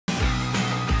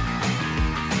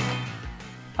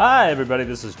Hi everybody,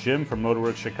 this is Jim from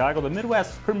Motorworks Chicago, the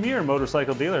Midwest's premier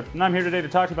motorcycle dealer, and I'm here today to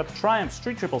talk to you about the Triumph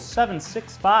Street Triple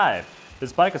 765.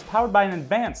 This bike is powered by an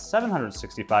advanced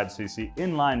 765cc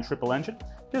inline triple engine.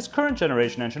 This current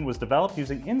generation engine was developed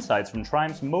using insights from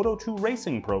Triumph's Moto2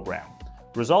 racing program,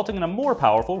 resulting in a more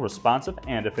powerful, responsive,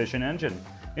 and efficient engine.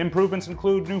 Improvements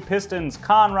include new pistons,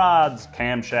 conrods,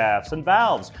 camshafts, and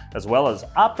valves, as well as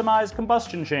optimized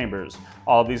combustion chambers.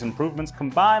 All of these improvements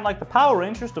combine like the Power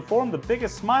Rangers to form the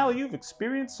biggest smile you've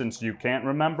experienced since you can't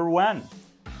remember when.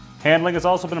 Handling has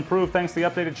also been improved thanks to the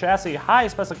updated chassis,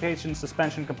 high-specification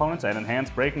suspension components, and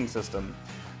enhanced braking system.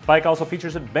 The bike also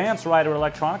features advanced rider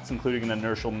electronics, including an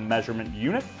inertial measurement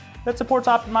unit that supports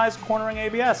optimized cornering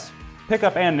ABS.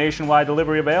 Pickup and nationwide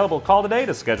delivery available. Call today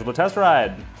to schedule a test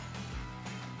ride.